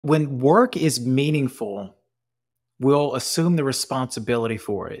When work is meaningful, we'll assume the responsibility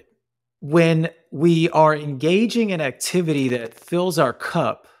for it. When we are engaging in activity that fills our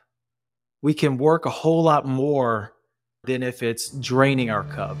cup, we can work a whole lot more than if it's draining our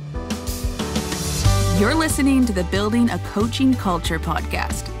cup. You're listening to the Building a Coaching Culture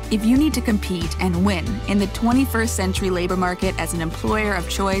podcast. If you need to compete and win in the 21st century labor market as an employer of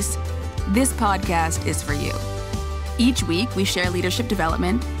choice, this podcast is for you. Each week, we share leadership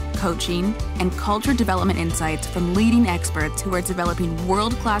development, coaching, and culture development insights from leading experts who are developing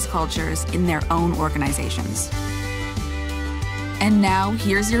world-class cultures in their own organizations. And now,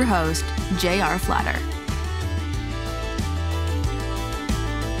 here's your host, J.R. Flatter.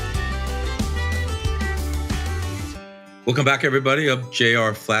 Welcome back, everybody. I'm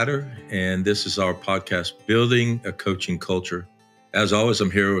J.R. Flatter, and this is our podcast, Building a Coaching Culture. As always,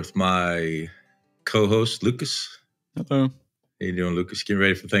 I'm here with my co-host, Lucas. Hello. How you doing, Lucas? Getting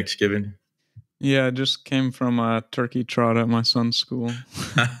ready for Thanksgiving? Yeah, I just came from a turkey trot at my son's school.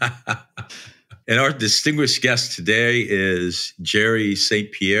 And our distinguished guest today is Jerry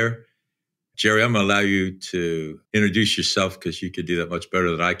St. Pierre. Jerry, I'm going to allow you to introduce yourself because you could do that much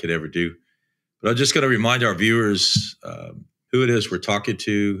better than I could ever do. But I'm just going to remind our viewers who it is we're talking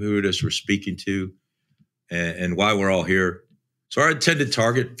to, who it is we're speaking to, and why we're all here. So our intended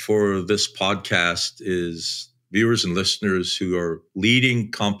target for this podcast is viewers and listeners who are leading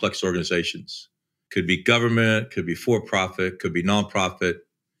complex organizations. Could be government, could be for-profit, could be nonprofit,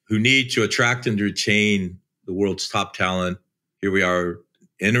 who need to attract and retain the world's top talent. Here we are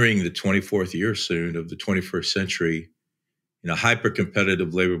entering the 24th year soon of the 21st century in a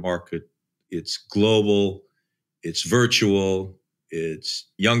hyper-competitive labor market. It's global, it's virtual, it's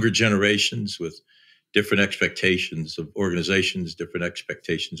younger generations with different expectations of organizations, different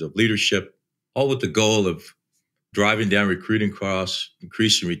expectations of leadership, all with the goal of driving down recruiting costs,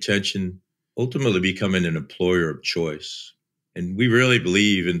 increasing retention, ultimately becoming an employer of choice. And we really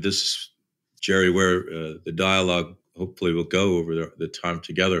believe in this, Jerry, where the dialogue hopefully will go over the time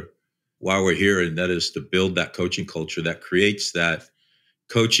together while we're here, and that is to build that coaching culture that creates that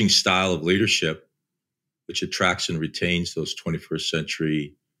coaching style of leadership, which attracts and retains those 21st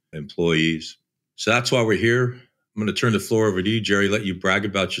century employees. So that's why we're here. I'm going to turn the floor over to you, Jerry, let you brag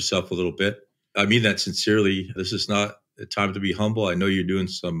about yourself a little bit. I mean that sincerely. This is not a time to be humble. I know you're doing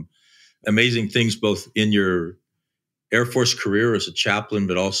some amazing things, both in your Air Force career as a chaplain,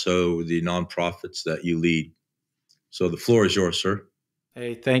 but also the nonprofits that you lead. So the floor is yours, sir.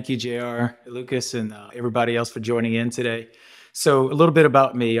 Hey, thank you, JR, Lucas, and everybody else for joining in today. So a little bit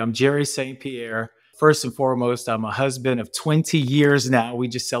about me. I'm Jerry St. Pierre. First and foremost, I'm a husband of 20 years now. We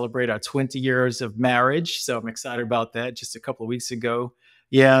just celebrated our 20 years of marriage. So I'm excited about that just a couple of weeks ago.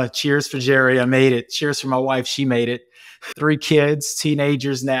 Yeah, cheers for Jerry. I made it. Cheers for my wife. She made it. 3 kids,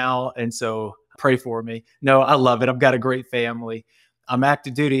 teenagers now. And so pray for me. No, I love it. I've got a great family. I'm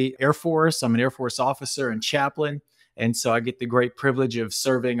active duty Air Force. I'm an Air Force officer and chaplain. And so I get the great privilege of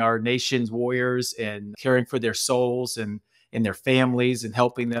serving our nation's warriors and caring for their souls and their families and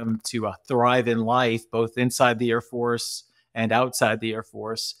helping them to thrive in life, both inside the Air Force and outside the Air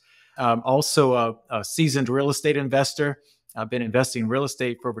Force. Also a seasoned real estate investor. I've been investing in real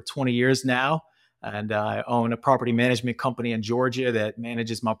estate for over 20 years now, and I own a property management company in Georgia that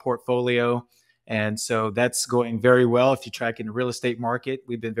manages my portfolio. And so that's going very well. If you track in the real estate market,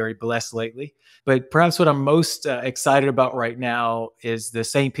 we've been very blessed lately. But perhaps what I'm most excited about right now is the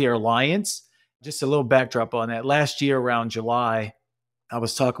St. Pierre Alliance. Just a little backdrop on that. Last year around July, I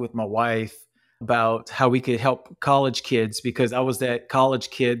was talking with my wife about how we could help college kids, because I was that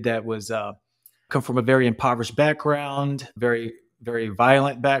college kid that was come from a very impoverished background, very, very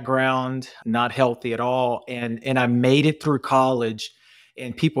violent background, not healthy at all. And I made it through college,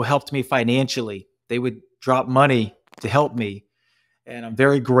 and people helped me financially. They would drop money to help me. And I'm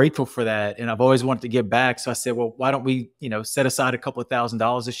very grateful for that. And I've always wanted to give back. So I said, well, why don't we, set aside a couple of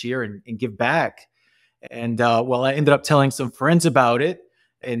 $1,000s this year and give back? And I ended up telling some friends about it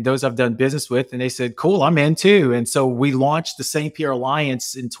and those I've done business with, and they said, cool, I'm in too. And so we launched the St. Pierre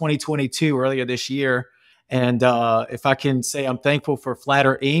Alliance in 2022, earlier this year. And if I can say, I'm thankful for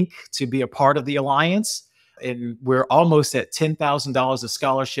Flatter Inc. to be a part of the Alliance. And we're almost at $10,000 of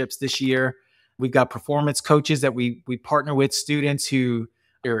scholarships this year. We've got performance coaches that we partner with, students who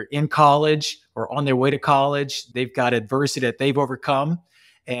are in college or on their way to college. They've got adversity that they've overcome,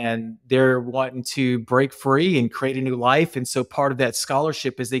 and they're wanting to break free and create a new life. And so part of that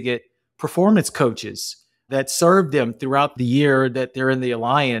scholarship is they get performance coaches that serve them throughout the year that they're in the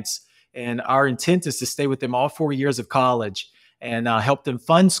Alliance. And our intent is to stay with them all 4 years of college and help them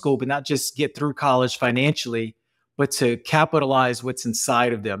fund school, but not just get through college financially, but to capitalize what's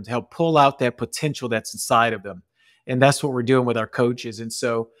inside of them, to help pull out that potential that's inside of them. And that's what we're doing with our coaches. And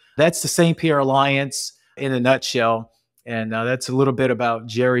so that's the St. Pierre Alliance in a nutshell. And that's a little bit about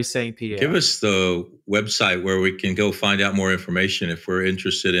Jerry St. Pierre. Give us the website where we can go find out more information if we're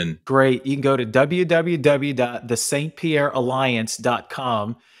interested in. Great. You can go to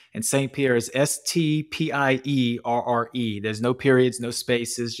www.thestpierrealliance.com. And St. Pierre is STPIERRE. There's no periods, no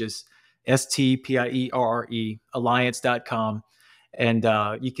spaces, just STPIERRE, alliance.com. And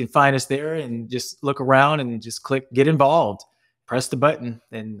you can find us there and just look around and just click get involved. Press the button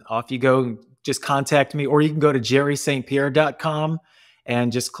and off you go. Just contact me, or you can go to jerrystpierre.com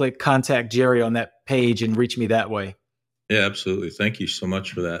and just click contact Jerry on that page and reach me that way. Yeah, absolutely. Thank you so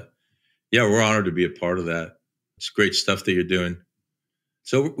much for that. Yeah, we're honored to be a part of that. It's great stuff that you're doing.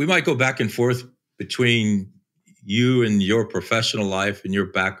 So we might go back and forth between you and your professional life and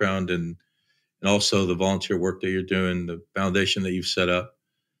your background and also the volunteer work that you're doing, the foundation that you've set up.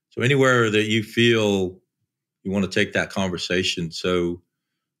 So anywhere that you feel you want to take that conversation. So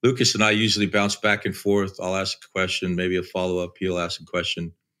Lucas and I usually bounce back and forth. I'll ask a question, maybe a follow-up. He'll ask a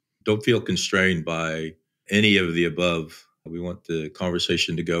question. Don't feel constrained by any of the above. We want the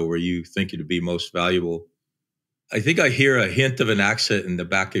conversation to go where you think it'd be most valuable. I think I hear a hint of an accent in the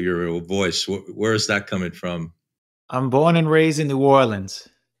back of your voice. Where is that coming from? I'm born and raised in New Orleans,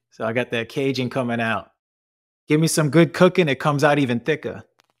 so I got that Cajun coming out. Give me some good cooking, it comes out even thicker.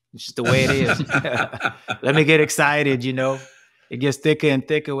 It's just the way it is. Let me get excited, It gets thicker and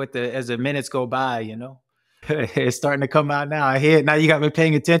thicker as the minutes go by, It's starting to come out now. I hear it. Now you got me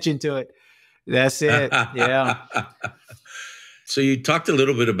paying attention to it. That's it. Yeah. So you talked a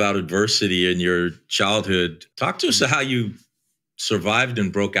little bit about adversity in your childhood. Talk to us how you survived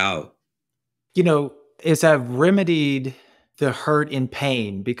and broke out. As I've remedied the hurt and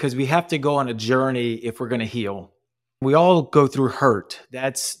pain, because we have to go on a journey if we're going to heal. We all go through hurt.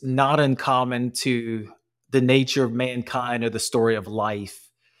 That's not uncommon to the nature of mankind or the story of life.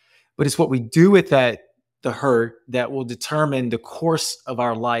 But it's what we do with the hurt that will determine the course of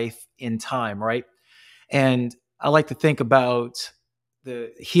our life in time, right? And I like to think about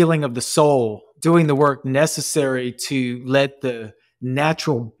the healing of the soul, doing the work necessary to let the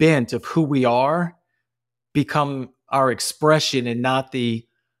natural bent of who we are become our expression and not the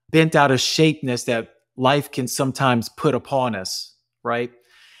bent out of shapeness that life can sometimes put upon us, right?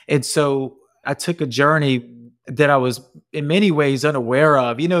 And so I took a journey that I was in many ways unaware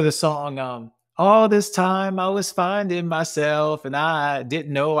of. The song, all this time I was finding myself and I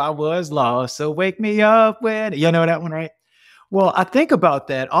didn't know I was lost. So wake me up when, you know that one, right? Well, I think about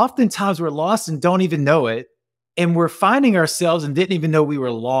that. Oftentimes we're lost and don't even know it. And we're finding ourselves and didn't even know we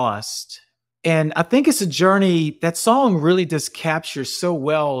were lost. And I think it's a journey. That song really does capture so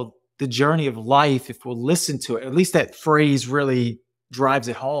well the journey of life if we'll listen to it. At least that phrase really drives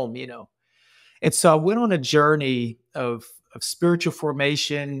it home, And so I went on a journey of spiritual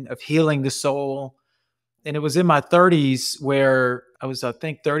formation, of healing the soul. And it was in my 30s where I was,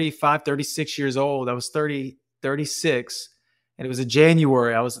 35, 36 years old. I was 36. And it was in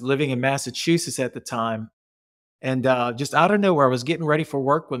January. I was living in Massachusetts at the time. And just out of nowhere, I was getting ready for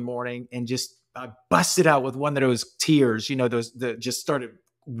work one morning and I busted out with one of those tears, those that just started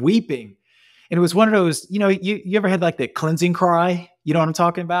weeping. And it was one of those, you ever had like that cleansing cry? You know what I'm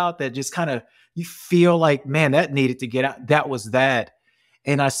talking about? That just kind of, you feel like, man, that needed to get out. That was that.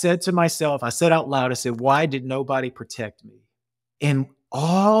 And I said to myself, I said out loud, I said, why did nobody protect me? And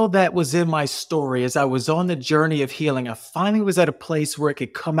all that was in my story as I was on the journey of healing, I finally was at a place where it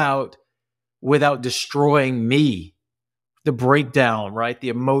could come out without destroying me, the breakdown, right? The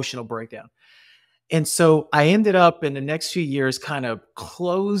emotional breakdown. And so I ended up in the next few years kind of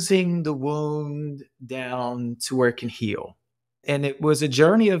closing the wound down to where it can heal. And it was a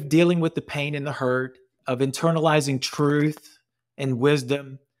journey of dealing with the pain and the hurt, of internalizing truth and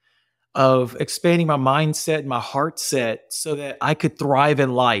wisdom, of expanding my mindset, my heart set so that I could thrive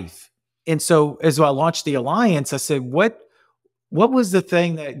in life. And so as I launched the Alliance, I said, what was the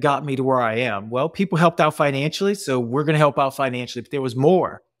thing that got me to where I am? Well, people helped out financially, so we're going to help out financially. But there was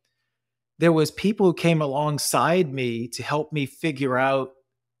more. There was people who came alongside me to help me figure out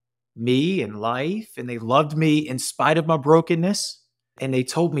me and life, and they loved me in spite of my brokenness, and they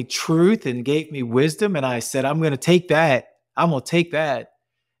told me truth and gave me wisdom, and I said, I'm going to take that. I'm going to take that.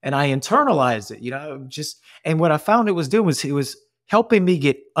 And I internalized it, and what I found it was doing was it was helping me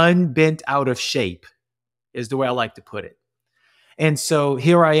get unbent out of shape, is the way I like to put it. And so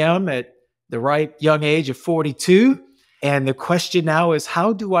here I am at the right young age of 42. And the question now is,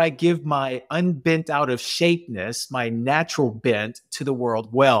 how do I give my unbent out of shapeness, my natural bent to the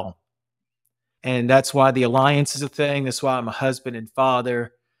world well? And that's why the alliance is a thing. That's why I'm a husband and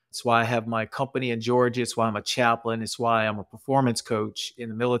father. It's why I have my company in Georgia. It's why I'm a chaplain. It's why I'm a performance coach in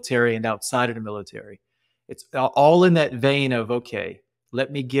the military and outside of the military. It's all in that vein of, okay,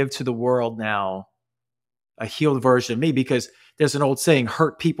 let me give to the world now a healed version of me, because there's an old saying,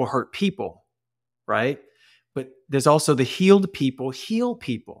 hurt people, right? But there's also the healed people heal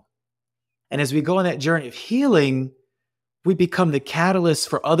people. And as we go on that journey of healing, we become the catalyst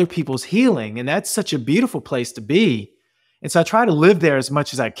for other people's healing. And that's such a beautiful place to be. And so I try to live there as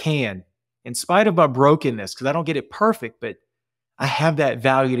much as I can, in spite of my brokenness, because I don't get it perfect, but I have that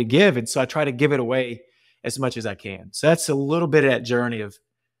value to give. And so I try to give it away as much as I can. So that's a little bit of that journey of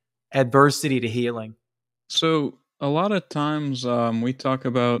adversity to healing. So a lot of times we talk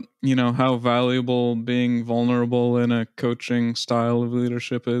about, how valuable being vulnerable in a coaching style of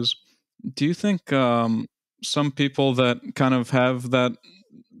leadership is. Do you think some people that kind of have that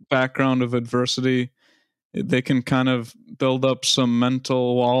background of adversity, they can kind of build up some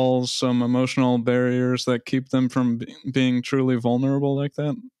mental walls, some emotional barriers that keep them from being truly vulnerable like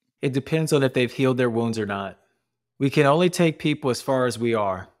that? It depends on if they've healed their wounds or not. We can only take people as far as we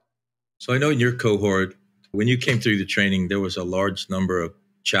are. So I know in your cohort, when you came through the training, there was a large number of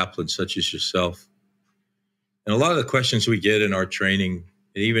chaplains such as yourself. And a lot of the questions we get in our training,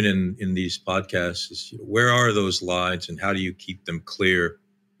 and even in these podcasts, is where are those lines and how do you keep them clear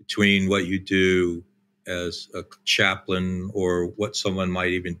between what you do as a chaplain or what someone might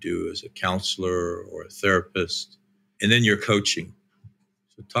even do as a counselor or a therapist, and then your coaching?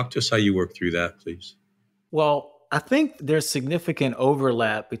 So talk to us how you work through that, please. Well, I think there's significant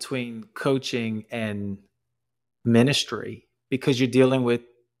overlap between coaching and ministry, because you're dealing with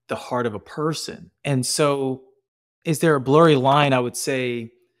the heart of a person. And so is there a blurry line? I would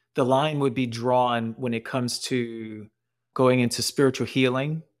say the line would be drawn when it comes to going into spiritual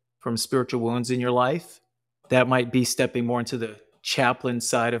healing from spiritual wounds in your life. That might be stepping more into the chaplain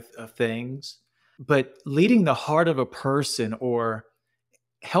side of things. But leading the heart of a person, or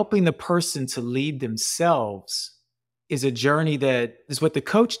helping the person to lead themselves, is a journey that is what the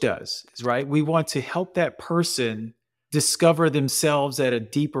coach does, is right. We want to help that person discover themselves at a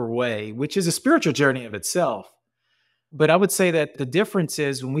deeper way, which is a spiritual journey of itself. But I would say that the difference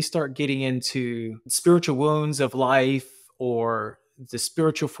is when we start getting into spiritual wounds of life or the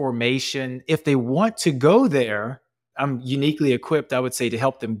spiritual formation, if they want to go there, I'm uniquely equipped, I would say, to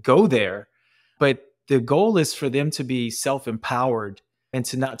help them go there. But the goal is for them to be self-empowered and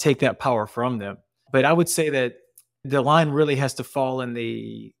to not take that power from them. But I would say that the line really has to fall in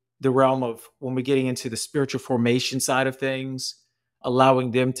the realm of when we're getting into the spiritual formation side of things, allowing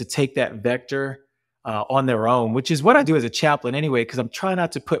them to take that vector on their own, which is what I do as a chaplain anyway, because I'm trying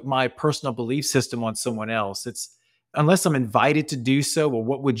not to put my personal belief system on someone else. It's unless I'm invited to do so. Well,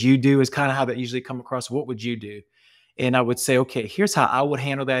 what would you do is kind of how that usually come across. What would you do? And I would say, okay, here's how I would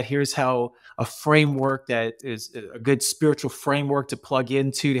handle that. Here's how a framework that is a good spiritual framework to plug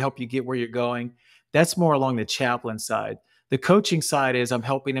into to help you get where you're going. That's more along the chaplain side. The coaching side is I'm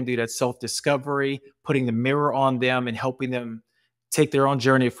helping them do that self-discovery, putting the mirror on them and helping them take their own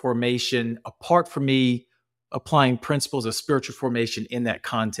journey of formation apart from me applying principles of spiritual formation in that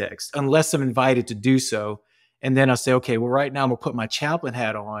context, unless I'm invited to do so. And then I'll say, okay, well, right now I'm gonna put my chaplain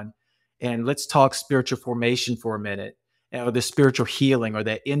hat on and let's talk spiritual formation for a minute, or the spiritual healing or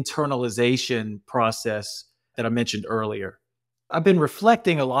that internalization process that I mentioned earlier. I've been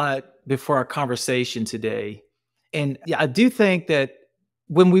reflecting a lot before our conversation today. And yeah, I do think that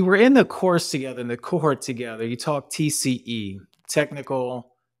when we were in the course together, in the cohort together, you talk TCE,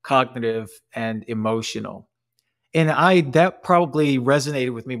 technical, cognitive, and emotional. And that probably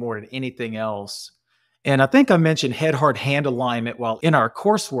resonated with me more than anything else. And I think I mentioned head, heart, hand alignment while in our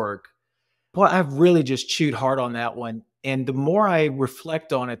coursework. Boy, I've really just chewed hard on that one. And the more I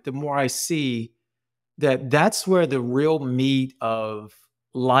reflect on it, the more I see that that's where the real meat of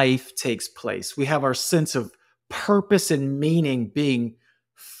life takes place. We have our sense of purpose and meaning being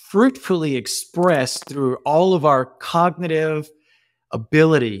fruitfully expressed through all of our cognitive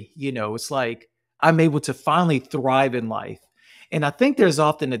ability. It's like I'm able to finally thrive in life. And I think there's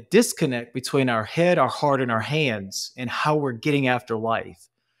often a disconnect between our head, our heart, and our hands and how we're getting after life.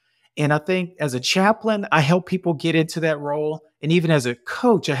 And I think as a chaplain, I help people get into that role. And even as a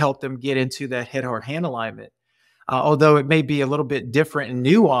coach, I help them get into that head, heart, hand alignment. Although it may be a little bit different and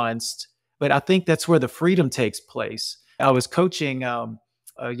nuanced, but I think that's where the freedom takes place. I was coaching a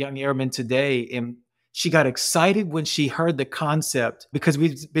young airman today, and she got excited when she heard the concept, because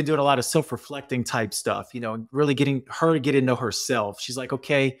we've been doing a lot of self-reflecting type stuff, really getting her to get to know herself. She's like,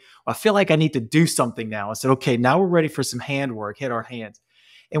 okay, I feel like I need to do something now. I said, okay, now we're ready for some hand work, hit our hands.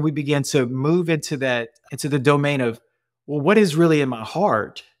 And we begin to move into the domain of, well, what is really in my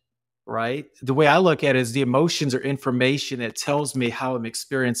heart, right? The way I look at it is the emotions or information that tells me how I'm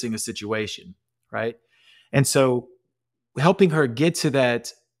experiencing a situation, right? And so helping her get to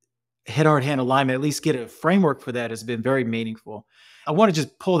that head, heart, hand alignment, at least get a framework for that has been very meaningful. I want to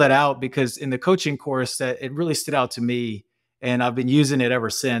just pull that out because in the coaching course that it really stood out to me. And I've been using it ever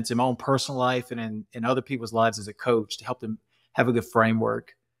since in my own personal life and in other people's lives as a coach to help them have a good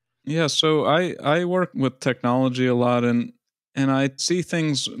framework. Yeah, so I work with technology a lot, and I see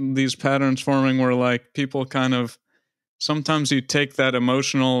these patterns forming where like people kind of sometimes you take that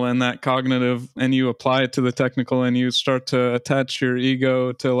emotional and that cognitive and you apply it to the technical, and you start to attach your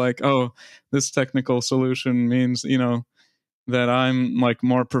ego to like, oh, this technical solution means, that I'm like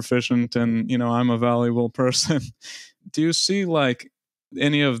more proficient and, I'm a valuable person. Do you see like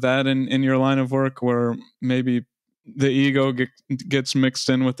any of that in your line of work where maybe the ego gets mixed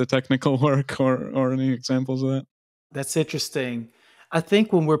in with the technical work, or any examples of that? That's interesting. I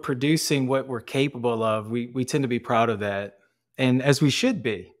think when we're producing what we're capable of, we tend to be proud of that. And as we should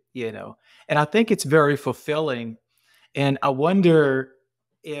be. And I think it's very fulfilling. And I wonder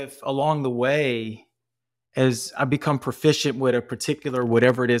if along the way, as I become proficient with a particular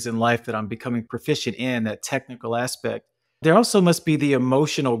whatever it is in life that I'm becoming proficient in, that technical aspect, there also must be the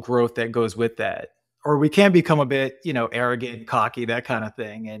emotional growth that goes with that. Or we can become a bit, arrogant, cocky, that kind of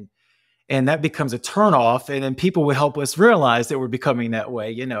thing. And that becomes a turnoff. And then people will help us realize that we're becoming that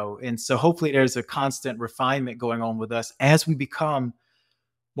way. And so hopefully there's a constant refinement going on with us as we become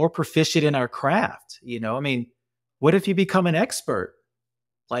more proficient in our craft. I mean, what if you become an expert?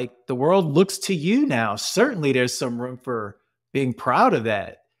 Like the world looks to you now. Certainly there's some room for being proud of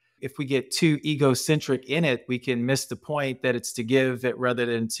that. If we get too egocentric in it, we can miss the point that it's to give it rather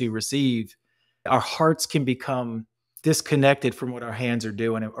than to receive. Our hearts can become disconnected from what our hands are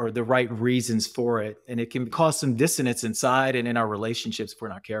doing or the right reasons for it. And it can cause some dissonance inside and in our relationships if we're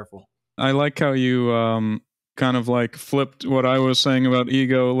not careful. I like how you kind of like flipped what I was saying about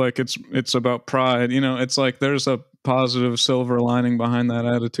ego. Like it's about pride. It's like there's a positive silver lining behind that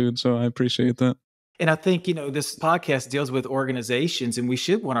attitude. So I appreciate that. And I think, this podcast deals with organizations and we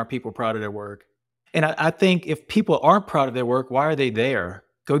should want our people proud of their work. And I think if people aren't proud of their work, why are they there?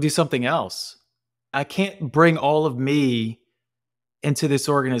 Go do something else. I can't bring all of me into this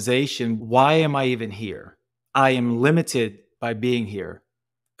organization. Why am I even here? I am limited by being here.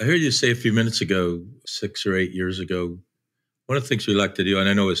 I heard you say a few minutes ago, 6 or 8 years ago, one of the things we like to do, and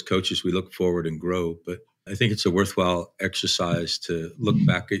I know as coaches we look forward and grow, but I think it's a worthwhile exercise to look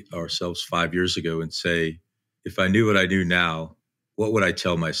back at ourselves 5 years ago and say, if I knew what I knew now, what would I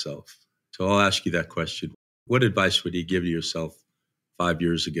tell myself? So I'll ask you that question. What advice would you give to yourself 5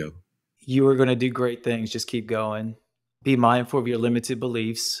 years ago? You are going to do great things. Just keep going. Be mindful of your limited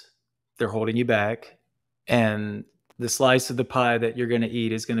beliefs. They're holding you back. And the slice of the pie that you're going to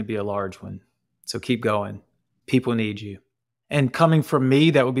eat is going to be a large one. So keep going. People need you. And coming from me,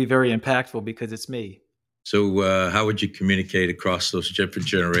 that would be very impactful because it's me. So how would you communicate across those different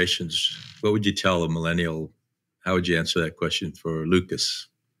generations? What would you tell a millennial? How would you answer that question for Lucas?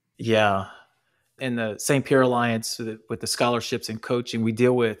 Yeah. In the St. Pierre Alliance with the scholarships and coaching, we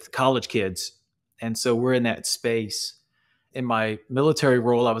deal with college kids. And so we're in that space. In my military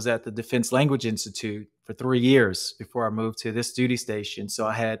role, I was at the Defense Language Institute for 3 years before I moved to this duty station. So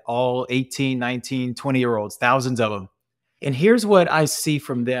I had all 18, 19, 20-year-olds, thousands of them. And here's what I see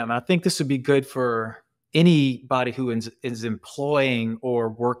from them. I think this would be good for anybody who is employing or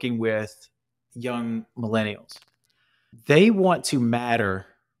working with young millennials. They want to matter.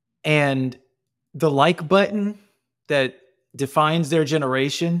 And the like button that defines their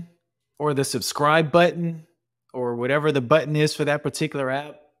generation, or the subscribe button, or whatever the button is for that particular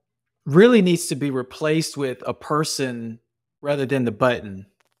app, really needs to be replaced with a person rather than the button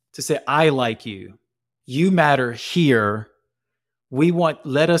to say, I like you. You matter here.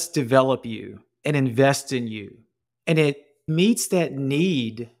 Let us develop you and invest in you. And it meets that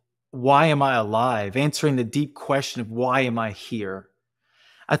need. Why am I alive? Answering the deep question of why am I here?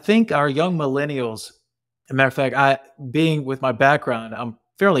 I think our young millennials, as a matter of fact, being with my background, I'm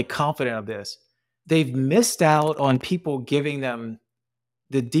fairly confident of this. They've missed out on people giving them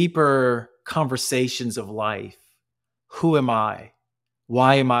the deeper conversations of life. Who am I?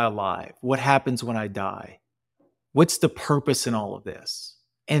 Why am I alive? What happens when I die? What's the purpose in all of this?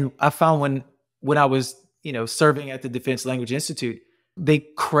 And I found when I was, serving at the Defense Language Institute, they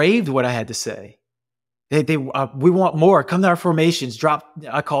craved what I had to say. We want more. Come to our formations.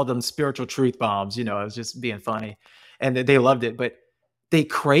 I called them spiritual truth bombs. I was just being funny, and they loved it. But they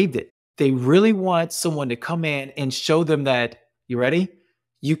craved it. They really want someone to come in and show them that, you ready?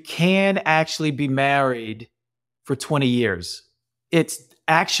 You can actually be married for 20 years. It's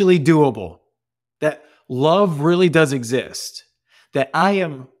actually doable. That love really does exist. That I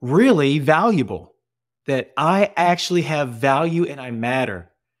am really valuable. That I actually have value and I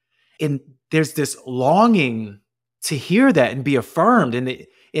matter. And there's this longing to hear that and be affirmed. And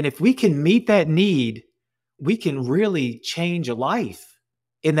if we can meet that need, we can really change a life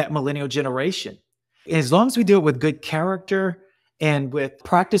in that millennial generation. And as long as we do it with good character and with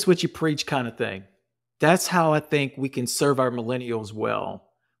practice what you preach kind of thing, that's how I think we can serve our millennials well,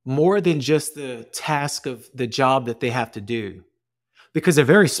 more than just the task of the job that they have to do, because they're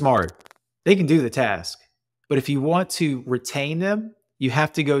very smart. They can do the task. But if you want to retain them, you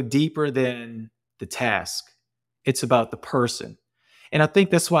have to go deeper than the task. It's about the person. And I think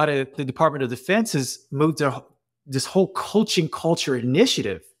that's why the Department of Defense has moved to this whole coaching culture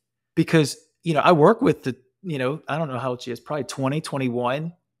initiative, because, I work with I don't know how old she is, probably 20,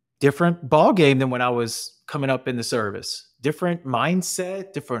 21, different ball game than when I was coming up in the service, different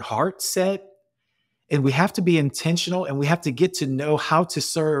mindset, different heart set. And we have to be intentional, and we have to get to know how to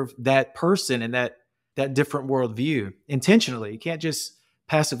serve that person and that different worldview intentionally. You can't just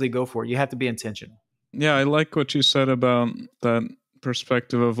passively go for it. You have to be intentional. Yeah, I like what you said about that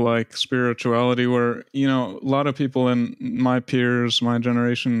perspective of like spirituality, where, a lot of people in my peers, my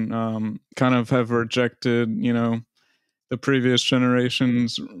generation, kind of have rejected, the previous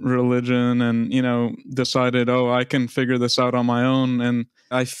generation's religion and, decided, oh, I can figure this out on my own. And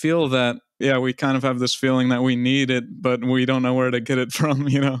I feel that, yeah, we kind of have this feeling that we need it, but we don't know where to get it from,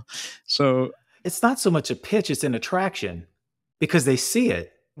 So it's not so much a pitch, it's an attraction, because they see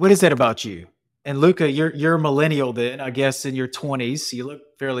it. What is that about you? And Luca, you're a millennial then, I guess, in your 20s. You look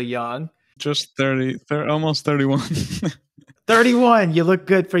fairly young. Just 30, almost 31. 31, you look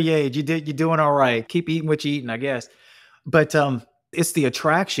good for your age. You're doing all right. Keep eating what you're eating, I guess. But it's the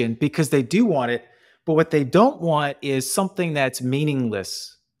attraction, because they do want it. But what they don't want is something that's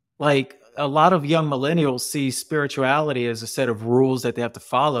meaningless. Like, a lot of young millennials see spirituality as a set of rules that they have to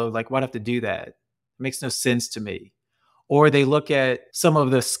follow. Like, why'd I have to do that? It makes no sense to me. Or they look at some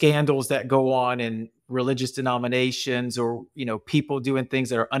of the scandals that go on in religious denominations, or, people doing things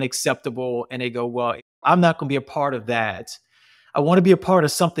that are unacceptable. And they go, well, I'm not going to be a part of that. I want to be a part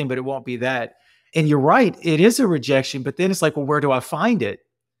of something, but it won't be that. And you're right, it is a rejection. But then it's like, well, where do I find it?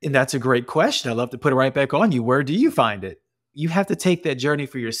 And that's a great question. I love to put it right back on you. Where do you find it? You have to take that journey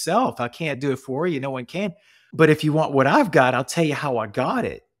for yourself. I can't do it for you. No one can. But if you want what I've got, I'll tell you how I got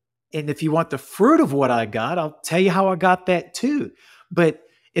it. And if you want the fruit of what I got, I'll tell you how I got that too. But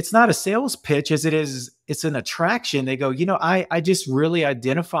it's not a sales pitch as it is. It's an attraction. They go, I just really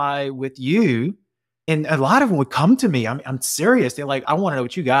identify with you. And a lot of them would come to me. I'm serious. They're like, I want to know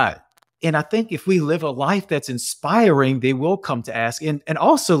what you got. And I think if we live a life that's inspiring, they will come to ask. And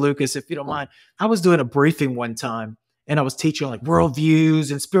also, Lucas, if you don't mind, I was doing a briefing one time, and I was teaching like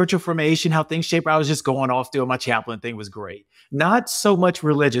worldviews and spiritual formation, how things shape. I was just going off doing my chaplain thing. Was great. Not so much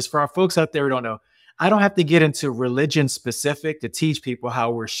religious. For our folks out there who don't know, I don't have to get into religion specific to teach people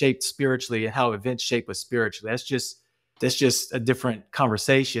how we're shaped spiritually and how events shape us spiritually. That's just a different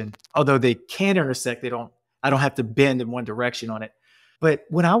conversation. Although they can intersect, I don't have to bend in one direction on it. But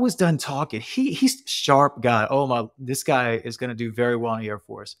when I was done talking, he's a sharp guy. Oh my, this guy is going to do very well in the Air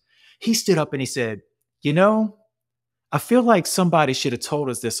Force. He stood up and he said, I feel like somebody should have told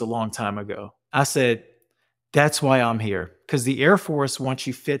us this a long time ago. I said, that's why I'm here, because the Air Force wants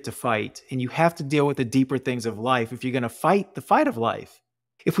you fit to fight, and you have to deal with the deeper things of life if you're going to fight the fight of life.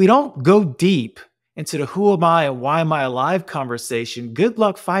 If we don't go deep into the who am I and why am I alive conversation, good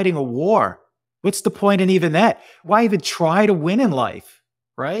luck fighting a war. What's the point in even that? Why even try to win in life,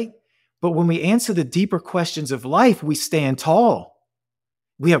 right? But when we answer the deeper questions of life, we stand tall.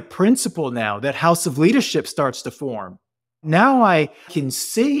 We have principle now. That house of leadership starts to form. Now I can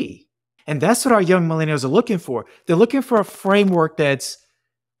see. And that's what our young millennials are looking for. They're looking for a framework that's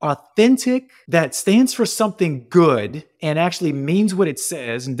authentic, that stands for something good and actually means what it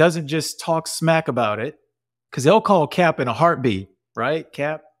says and doesn't just talk smack about it. Because they'll call Cap in a heartbeat, right?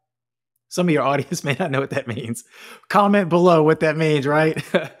 Cap? Some of your audience may not know what that means. Comment below what that means, right?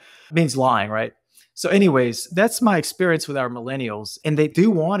 It means lying, right? So anyways, that's my experience with our millennials. And they do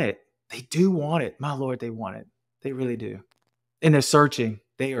want it. They do want it. My Lord, they want it. They really do. And they're searching.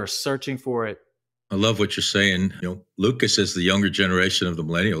 They are searching for it. I love what you're saying. Lucas is the younger generation of the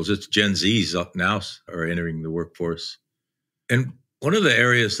millennials. It's Gen Zs up now are entering the workforce. And one of the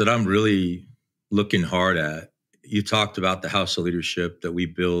areas that I'm really looking hard at, you talked about the house of leadership that we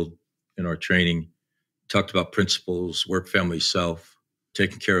build in our training. You talked about principles, work, family, self,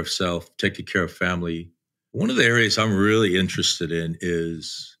 taking care of family. One of the areas I'm really interested in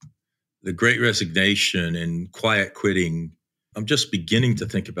is the great resignation and quiet quitting. I'm just beginning to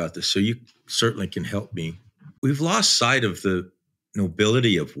think about this, so you certainly can help me. We've lost sight of the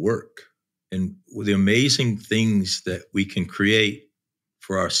nobility of work and the amazing things that we can create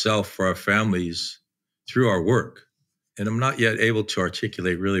for ourselves, for our families through our work. And I'm not yet able to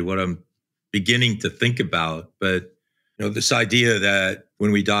articulate really what I'm beginning to think about, but this idea that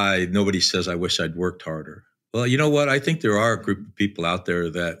when we die, nobody says, I wish I'd worked harder. Well, you know what? I think there are a group of people out there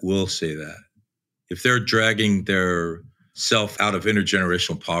that will say that. If they're dragging their self out of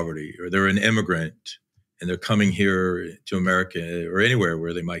intergenerational poverty, or they're an immigrant and they're coming here to America or anywhere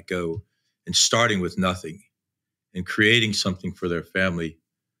where they might go and starting with nothing and creating something for their family.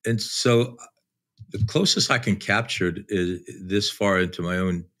 And so the closest I can capture is this far into my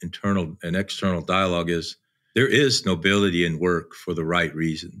own internal and external dialogue is there is nobility in work for the right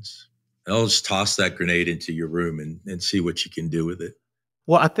reasons. I'll just toss that grenade into your room and see what you can do with it.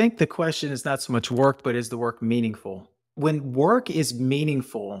 Well, I think the question is not so much work, but is the work meaningful? When work is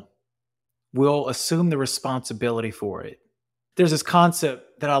meaningful, we'll assume the responsibility for it. There's this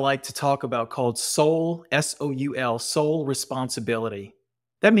concept that I like to talk about called soul, S-O-U-L, soul responsibility.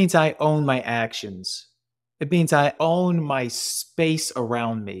 That means I own my actions. It means I own my space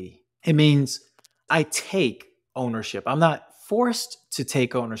around me. It means I take ownership. I'm not forced to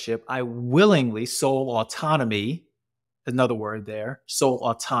take ownership. I willingly, soul autonomy, another word there, soul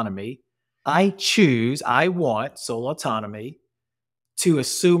autonomy. I choose, I want soul autonomy to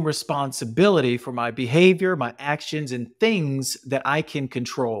assume responsibility for my behavior, my actions, and things that I can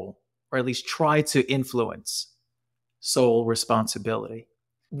control, or at least try to influence. Soul responsibility.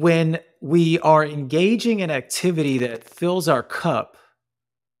 When we are engaging in activity that fills our cup,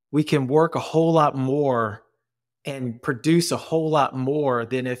 we can work a whole lot more and produce a whole lot more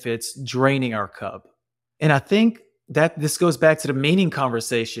than if it's draining our cup. And I think that this goes back to the meaning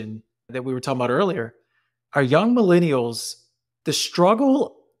conversation that we were talking about earlier. Our young millennials, the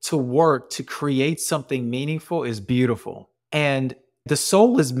struggle to work to create something meaningful is beautiful. And the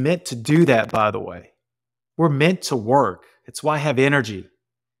soul is meant to do that, by the way. We're meant to work. It's why I have energy.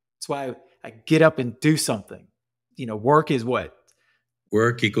 It's why I get up and do something. Work is what?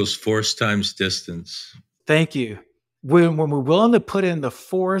 Work equals force times distance. Thank you. When we're willing to put in the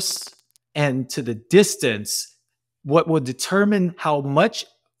force and to the distance, what will determine how much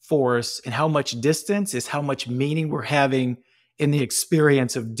force and how much distance is how much meaning we're having in the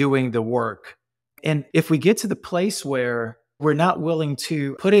experience of doing the work. And if we get to the place where we're not willing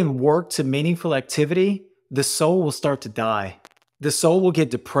to put in work to meaningful activity, the soul will start to die. The soul will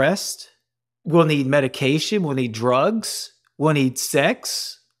get depressed. We'll need medication. We'll need drugs. We'll need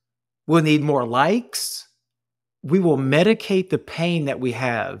sex. We'll need more likes. We will medicate the pain that we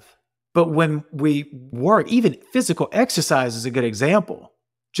have. But when we work, even physical exercise is a good example.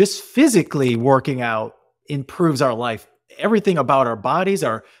 Just physically working out improves our life. Everything about our bodies,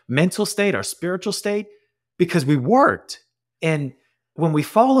 our mental state, our spiritual state, because we worked. And when we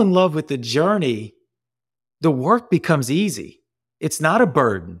fall in love with the journey, the work becomes easy. It's not a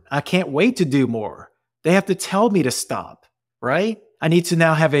burden. I can't wait to do more. They have to tell me to stop, right? I need to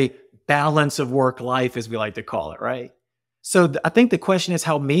now have a balance of work life, as we like to call it, right? So I think the question is,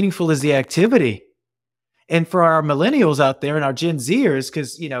 how meaningful is the activity? And for our millennials out there and our Gen Zers,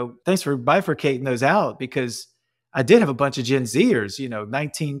 because, thanks for bifurcating those out, because I did have a bunch of Gen Zers,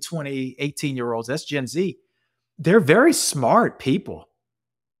 19, 20, 18-year-olds. That's Gen Z. They're very smart people,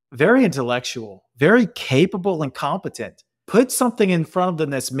 very intellectual, very capable and competent. Put something in front of them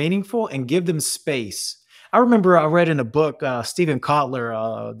that's meaningful and give them space. I remember I read in a book, Stephen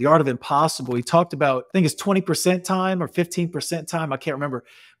Kotler, The Art of Impossible. He talked about, I think it's 20% time or 15% time. I can't remember.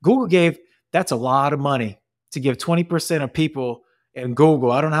 Google that's a lot of money to give 20% of people in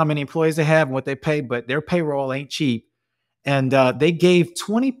Google. I don't know how many employees they have and what they pay, but their payroll ain't cheap. And they gave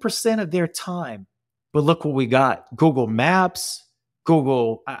 20% of their time. But look what we got. Google Maps,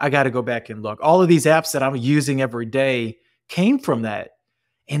 Google, I got to go back and look. All of these apps that I'm using every day came from that.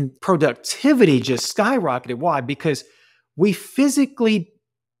 And productivity just skyrocketed. Why? Because we physically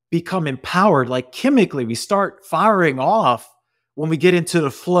become empowered, like chemically, we start firing off when we get into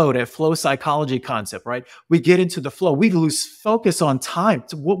the flow, that flow psychology concept, right? We get into the flow. We lose focus on time.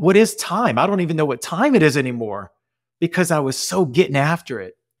 What is time? I don't even know what time it is anymore because I was so getting after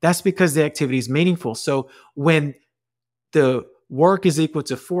it. That's because the activity is meaningful. So when the work is equal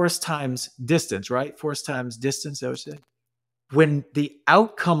to force times distance, right? Force times distance, I would say. When the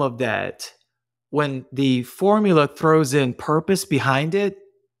outcome of that, when the formula throws in purpose behind it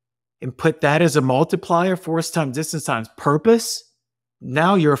and put that as a multiplier, force times distance times purpose,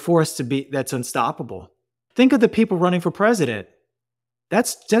 now you're a force that's unstoppable. Think of the people running for president.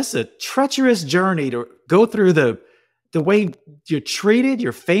 That's just a treacherous journey to go through the way you're treated,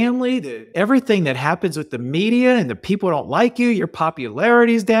 your family, everything that happens with the media, and the people don't like you, your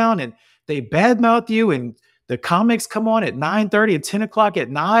popularity is down, and they badmouth you, and the comics come on at 9:30 and 10 o'clock at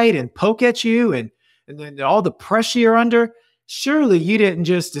night and poke at you, and then all the pressure you're under. Surely you didn't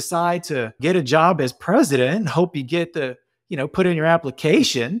just decide to get a job as president and hope you get put in your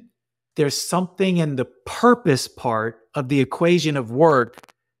application. There's something in the purpose part of the equation of work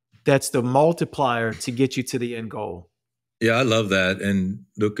that's the multiplier to get you to the end goal. Yeah, I love that. And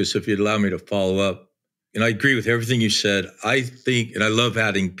Lucas, if you'd allow me to follow up, and I agree with everything you said. I think, and I love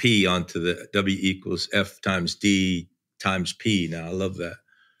adding P onto the W equals F times D times P. Now, I love that.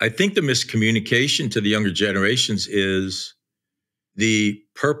 I think the miscommunication to the younger generations is the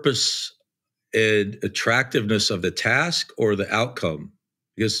purpose and attractiveness of the task or the outcome.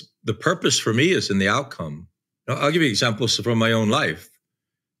 Because the purpose for me is in the outcome. Now, I'll give you examples from my own life.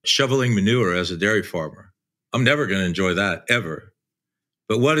 Shoveling manure as a dairy farmer. I'm never going to enjoy that, ever.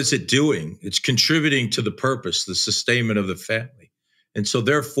 But what is it doing? It's contributing to the purpose, the sustainment of the family. And so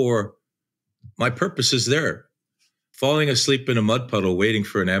therefore, my purpose is there. Falling asleep in a mud puddle, waiting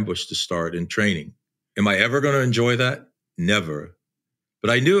for an ambush to start in training. Am I ever going to enjoy that? Never.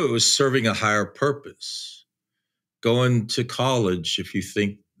 But I knew it was serving a higher purpose. Going to college, if you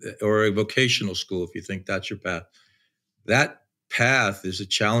think, or a vocational school, if you think that's your path. That path is a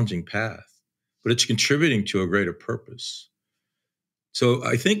challenging path, but it's contributing to a greater purpose. So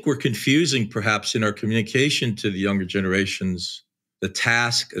I think we're confusing perhaps in our communication to the younger generations, the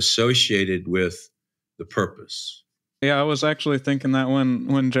task associated with the purpose. Yeah, I was actually thinking that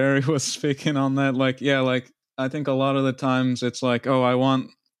when Jerry was speaking on that, I think a lot of the times it's like, oh, I want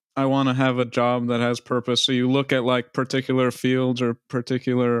to have a job that has purpose. So you look at like particular fields or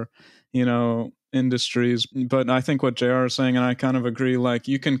particular, industries. But I think what JR is saying, and I kind of agree, like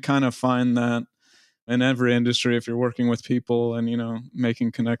you can kind of find that in every industry if you're working with people and,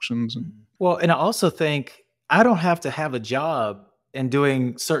 making connections. Well, and I also think I don't have to have a job and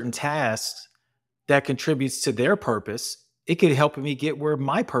doing certain tasks that contributes to their purpose. It could help me get where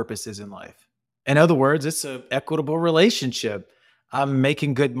my purpose is in life. In other words, it's an equitable relationship. I'm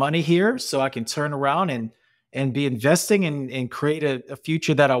making good money here so I can turn around and be investing and create a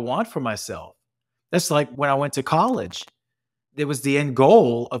future that I want for myself. That's like when I went to college. It was the end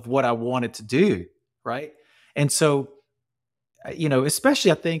goal of what I wanted to do, right? And so,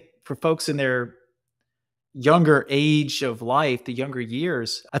 especially I think for folks in their younger age of life, the younger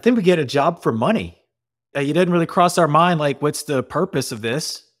years, I think we get a job for money. You didn't really cross our mind, like, what's the purpose of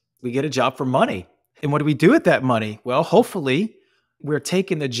this? We get a job for money. And what do we do with that money? Well, hopefully we're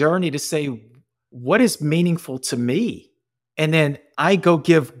taking the journey to say, what is meaningful to me? And then I go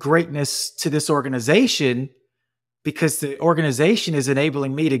give greatness to this organization because the organization is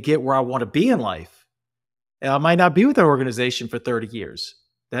enabling me to get where I want to be in life. And I might not be with the organization for 30 years.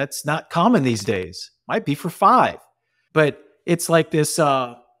 That's not common these days. Might be for 5. But it's like this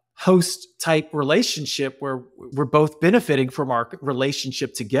host type relationship where we're both benefiting from our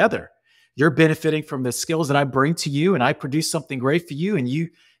relationship together. You're benefiting from the skills that I bring to you, and I produce something great for you, and you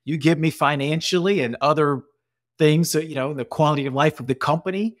give me financially and other things, the quality of life of the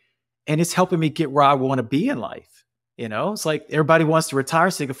company, and it's helping me get where I want to be in life. It's like everybody wants to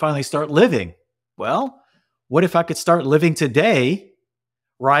retire so they can finally start living. Well, what if I could start living today,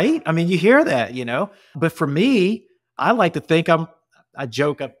 right? I mean, you hear that, but for me, I like to think I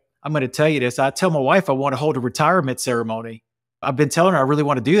joke, I'm going to tell you this. I tell my wife I want to hold a retirement ceremony. I've been telling her I really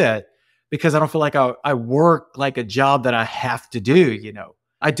want to do that because I don't feel like I work like a job that I have to do,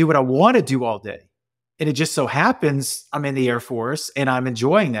 I do what I want to do all day. And it just so happens I'm in the Air Force and I'm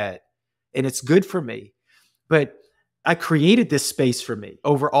enjoying that. And it's good for me. But I created this space for me.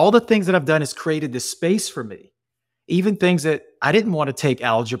 Over all the things that I've done, it's created this space for me. Even things that I didn't want to take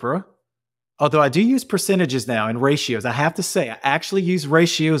algebra, although I do use percentages now and ratios. I have to say, I actually use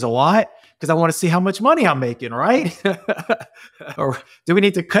ratios a lot because I want to see how much money I'm making, right? Or do we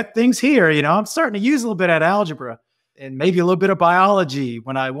need to cut things here? I'm starting to use a little bit of algebra and maybe a little bit of biology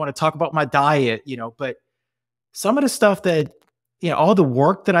when I want to talk about my diet, but some of the stuff that, all the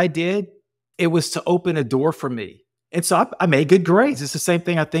work that I did, it was to open a door for me. And so I made good grades. It's the same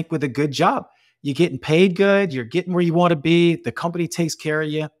thing I think with a good job. You're getting paid good. You're getting where you want to be. The company takes care of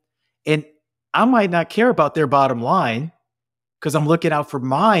you. And I might not care about their bottom line because I'm looking out for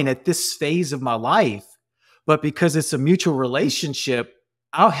mine at this phase of my life. But because it's a mutual relationship,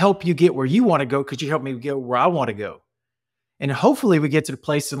 I'll help you get where you want to go because you help me get where I want to go. And hopefully we get to the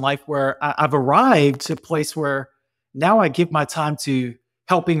place in life where I've arrived to a place where now I give my time to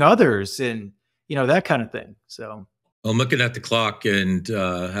helping others and, that kind of thing. So I'm looking at the clock and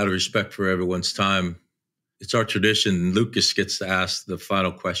out of respect for everyone's time, it's our tradition. Lucas gets to ask the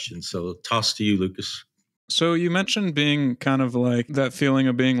final question. So toss to you, Lucas. So you mentioned being kind of like that feeling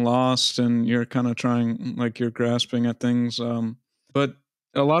of being lost and you're kind of trying, like you're grasping at things. But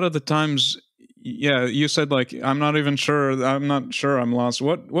a lot of the times, yeah, you said like, I'm not sure I'm lost.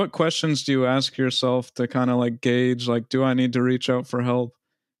 What questions do you ask yourself to kind of like gauge, like, do I need to reach out for help?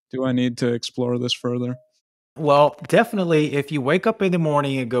 Do I need to explore this further? well, definitely if you wake up in the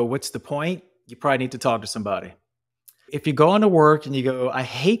morning and go, what's the point? You probably need to talk to somebody. If you go on to work and you go, I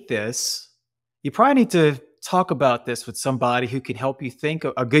hate this, you probably need to talk about this with somebody who can help you think,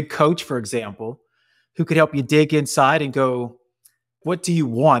 a good coach, for example, who could help you dig inside and go, what do you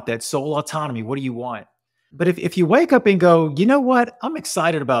want? That soul autonomy. What do you want? But if you wake up and go, you know what? I'm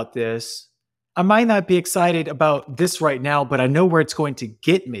excited about this. I might not be excited about this right now, but I know where it's going to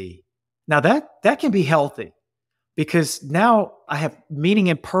get me. Now that can be healthy because now I have meaning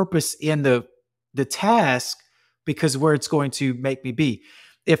and purpose in the task because where it's going to make me be.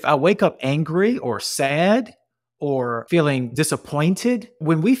 If I wake up angry or sad or feeling disappointed,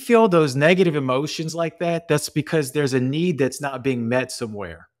 when we feel those negative emotions like that, that's because there's a need that's not being met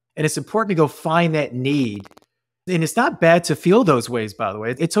somewhere. And it's important to go find that need. And it's not bad to feel those ways, by the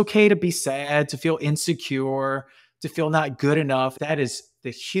way. It's okay to be sad, to feel insecure, to feel not good enough. That is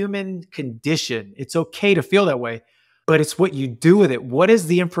the human condition. It's okay to feel that way, but it's what you do with it. What is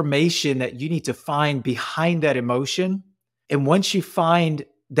the information that you need to find behind that emotion? And once you find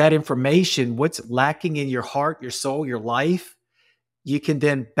that information, what's lacking in your heart, your soul, your life, you can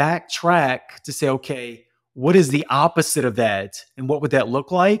then backtrack to say, okay, what is the opposite of that? And what would that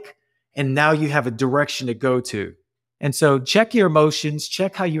look like? And now you have a direction to go to. And so check your emotions,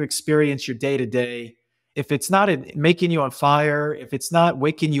 check how you experience your day to day. If it's not making you on fire, if it's not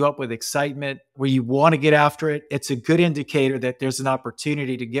waking you up with excitement where you want to get after it, it's a good indicator that there's an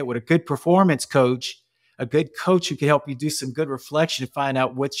opportunity to get with a good performance coach, a good coach who can help you do some good reflection to find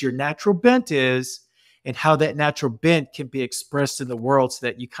out what your natural bent is and how that natural bent can be expressed in the world so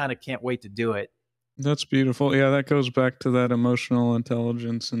that you kind of can't wait to do it. That's beautiful. Yeah, that goes back to that emotional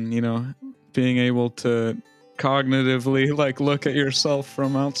intelligence and, being able to cognitively like look at yourself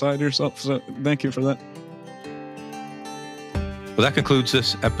from outside yourself. So thank you for that. Well, that concludes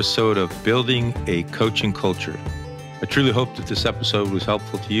this episode of Building a Coaching Culture. I truly hope that this episode was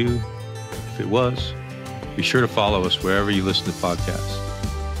helpful to you. If it was, be sure to follow us wherever you listen to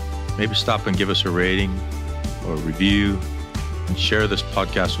podcasts. Maybe stop and give us a rating or a review and share this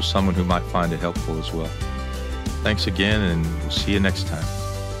podcast with someone who might find it helpful as well. Thanks again, and we'll see you next time.